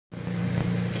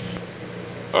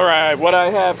Alright, what I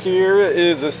have here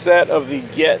is a set of the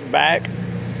Get Back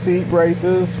seat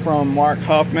braces from Mark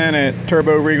Huffman at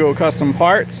Turbo Regal Custom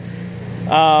Parts.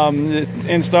 The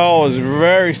install is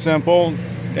very simple.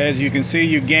 As you can see,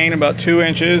 you gain about 2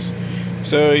 inches.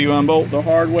 So you unbolt the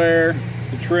hardware,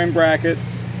 the trim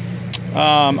brackets.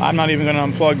 I'm not even going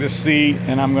to unplug the seat,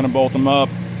 and I'm going to bolt them up.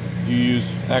 You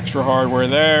use extra hardware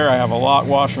there. I have a lock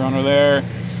washer under there.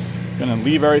 Going to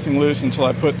leave everything loose until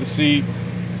I put the seat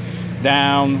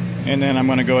down, and then I'm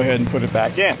going to go ahead and put it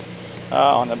back in.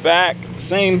 On the back,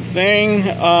 same thing.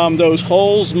 Those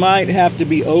holes might have to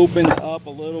be opened up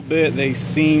a little bit. They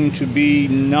seem to be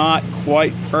not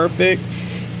quite perfect,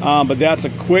 but that's a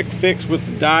quick fix with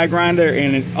the die grinder,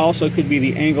 and it also could be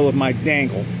the angle of my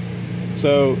dangle.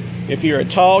 So if you're a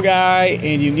tall guy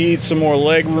and you need some more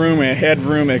leg room and head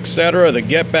room, etc., the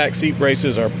Get Back seat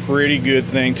braces are a pretty good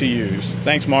thing to use.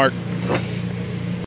 Thanks, Mark.